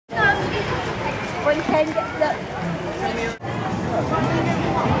When Ken gets up.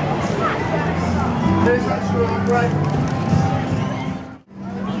 There's that strong, right?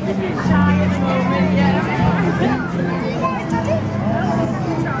 Shy at the moment, yeah.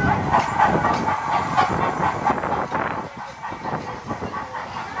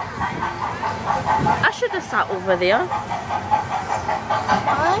 I should have sat over there. I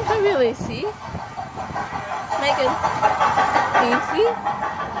can't really see. Megan, can you see?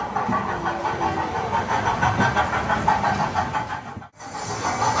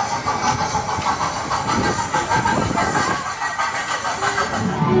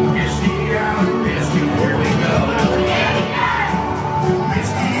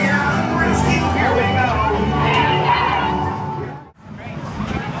 Here we go.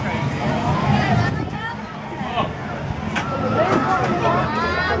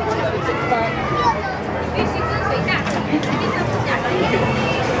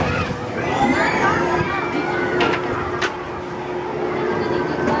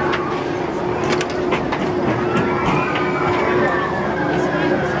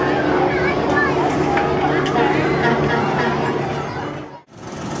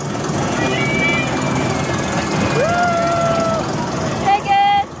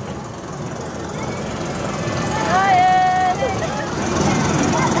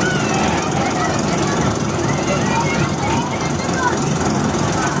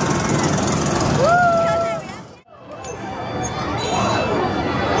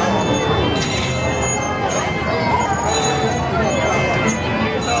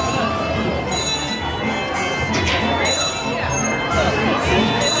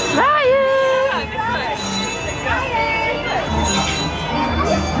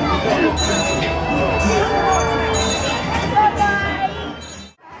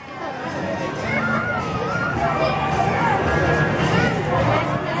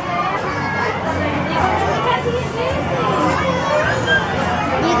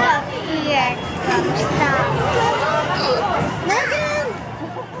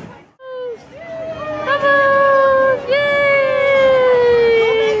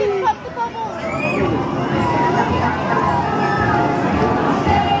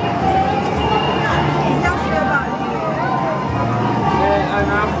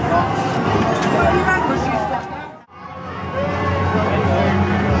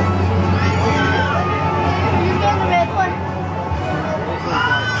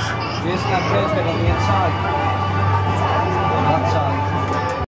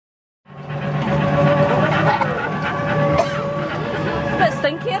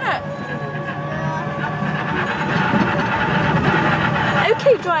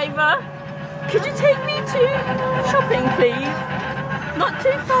 Okay, driver, could you take me to shopping, please? Not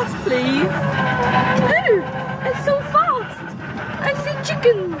too fast, please. No, it's so fast. I see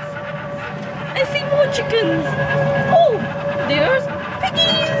chickens. I see more chickens. Oh, there's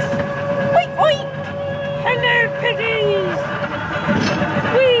piggies. Oink, oink. Hello, piggies.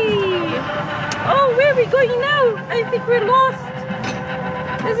 Whee. Oh, where are we going now? I think we're lost.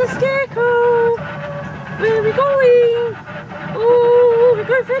 There's a scarecrow. Where are we going? Oh, we're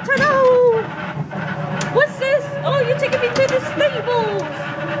going for a tunnel. What's this? Oh, you're taking me to the stables.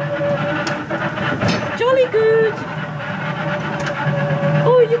 Jolly good.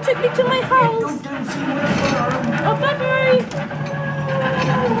 Oh, you took me to my house. Oh, bye-bye.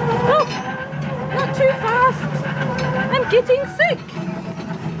 Oh, not too fast. I'm getting sick.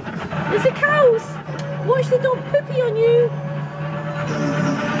 There's the cows. Watch they don't poopy on you.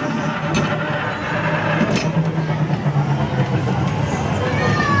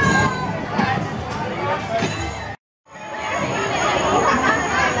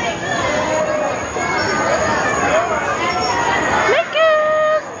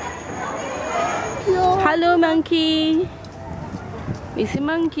 Hello, monkey. We see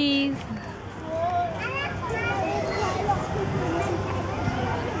monkeys.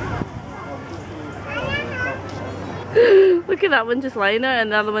 Look at that one just lying there,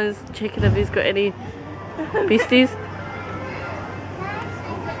 and the other one's checking if he's got any beasties.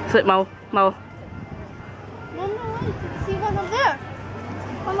 It's like Mal. No, wait. See one up there.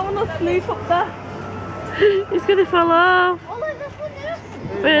 I don't want to snoof up there. He's gonna fall off. Oh, look, there's one there.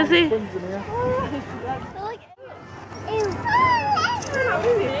 Where is he? They're like,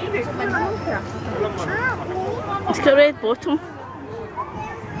 He's got a red bottom.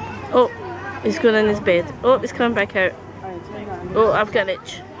 Oh, he's going in his bed. Oh, he's coming back out. Oh, I've got an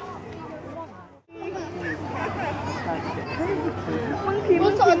itch.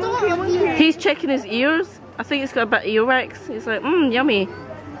 He's checking his ears. I think he's got a bit of earwax. He's like, yummy.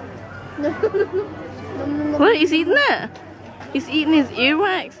 Look, he's eating it. He's eating his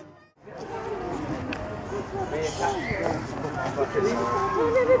earwax. Oh,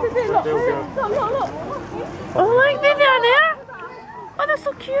 look, they're there. Oh, they're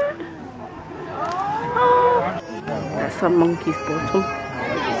so cute. Oh. That's a monkey's bottom.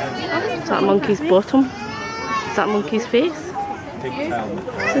 Is that a monkey's bottom? Is that a monkey's face?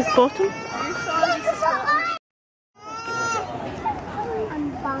 Is his bottom?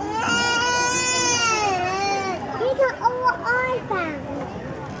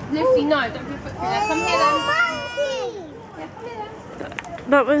 Lucy, no, don't be a foot there. Come here then.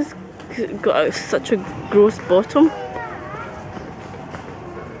 That was got such a gross bottom.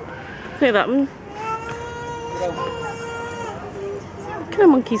 Look at that one. What kind of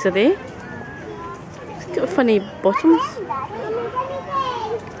monkeys are they? It's got funny bottoms. Look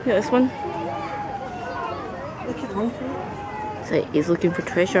at this one. Look at the monkey. So he's looking for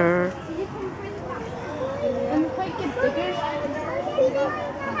treasure.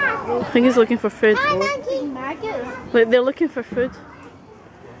 I think he's looking for food. Like they're looking for food.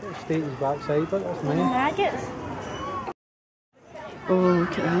 State his backside, but that's nice. Maggots. Oh,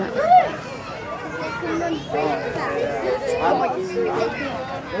 look at that.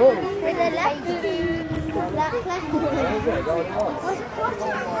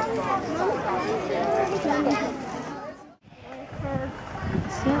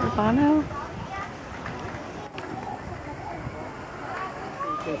 See at the bar now?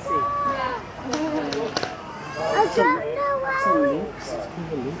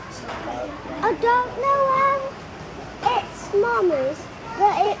 I don't know it's Mama's,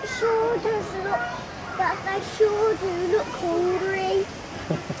 but it sure does look, but they sure do look hungry.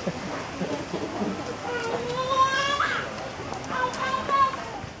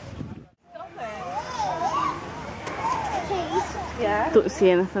 Yeah. Don't see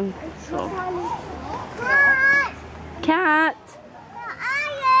anything. So. Cat!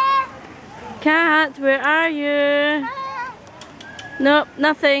 Cat! Where are you? Cat, where are you? Nope,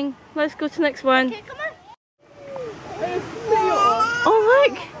 nothing. Let's go to the next one. Okay, come on. Oh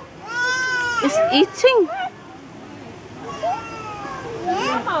look! It's eating!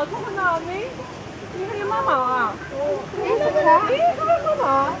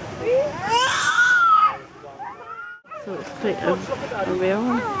 So it's quite a rare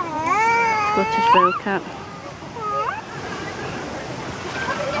one. Scottish wild cat.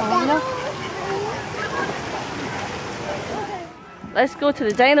 Let's go to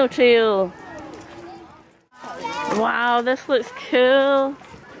the dino trail. Wow, this looks cool.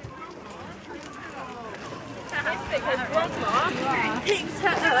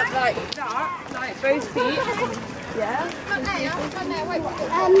 Like both feet. Yeah. Let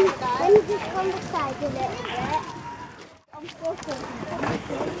me just go on the side a little bit.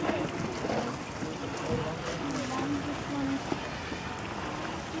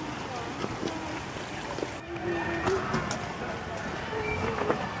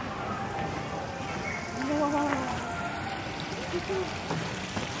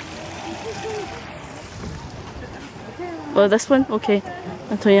 Oh, this one? Okay.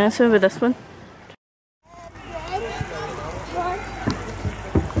 Antonia, answer with this one.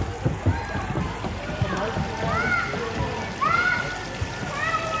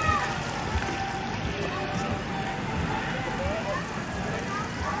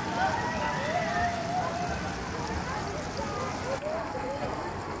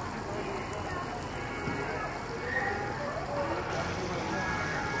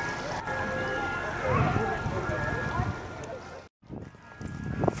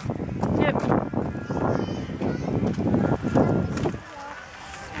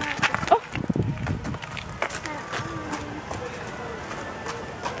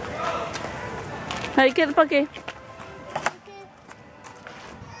 Right, get the buggy.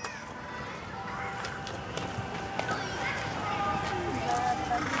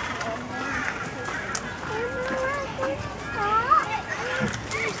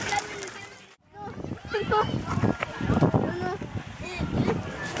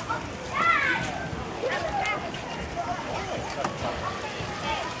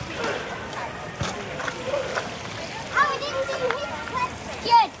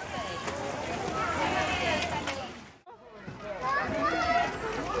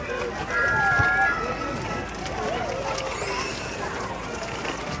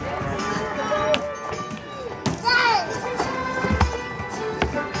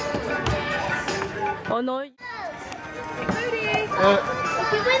 Oh no. Okay,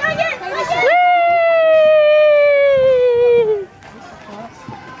 wait, not yet.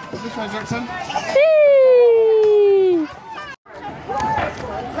 This way, Jackson.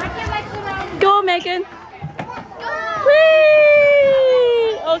 Go, Megan.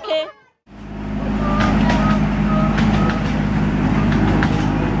 Whee! Okay.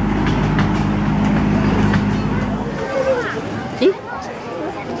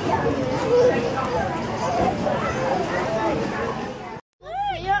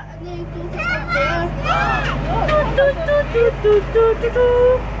 See?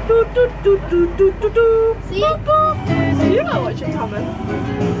 You know what you're coming.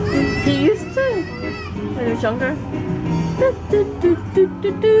 He used to when he was younger.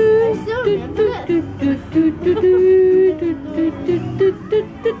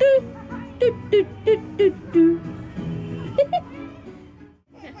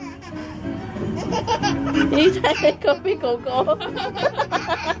 He's had a coffee cocoa.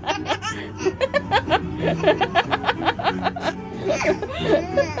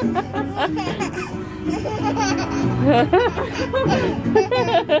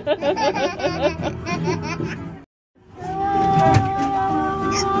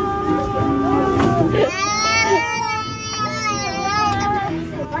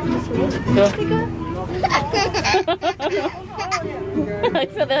 I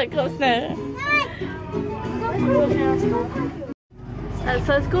feel like it goes now. That's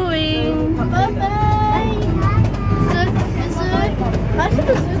us going. Bye bye. Actually,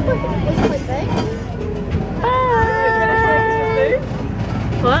 the zoo's quite big. Bye.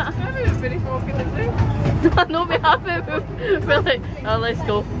 What? I haven't been walking the zoo. No, we haven't. We're like, oh, let's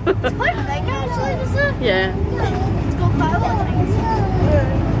go. It's quite big actually, the zoo. Yeah. It's got quite a lot of things.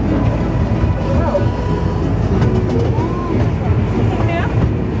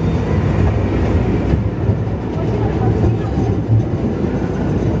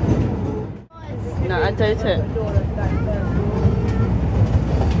 No, I doubt it. I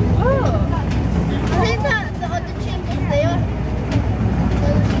think that the other chimp is there.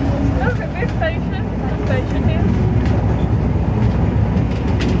 Look at this station. The station here.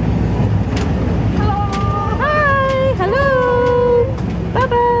 Hello. Hi. Hello. Bye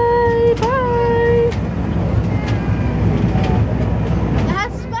bye. Bye. It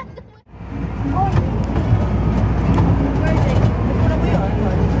has sweat.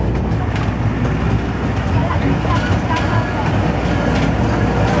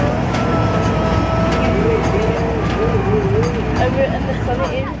 Over in the sunny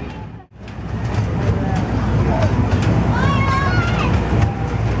area.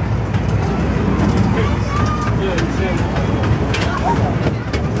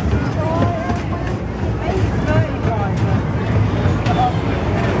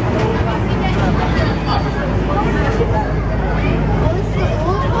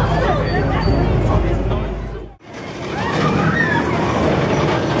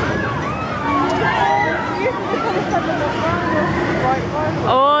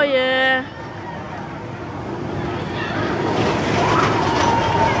 Oh yeah.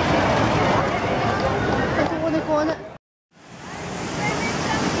 I don't want to go on it.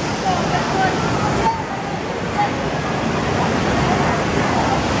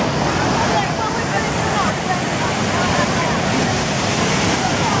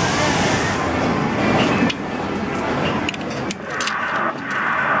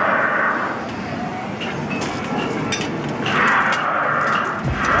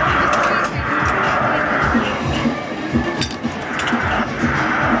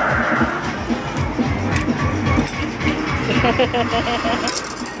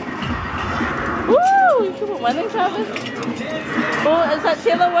 Woo! You should put one in, Travis. Oh, is that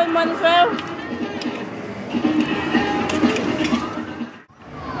Taylor one as well?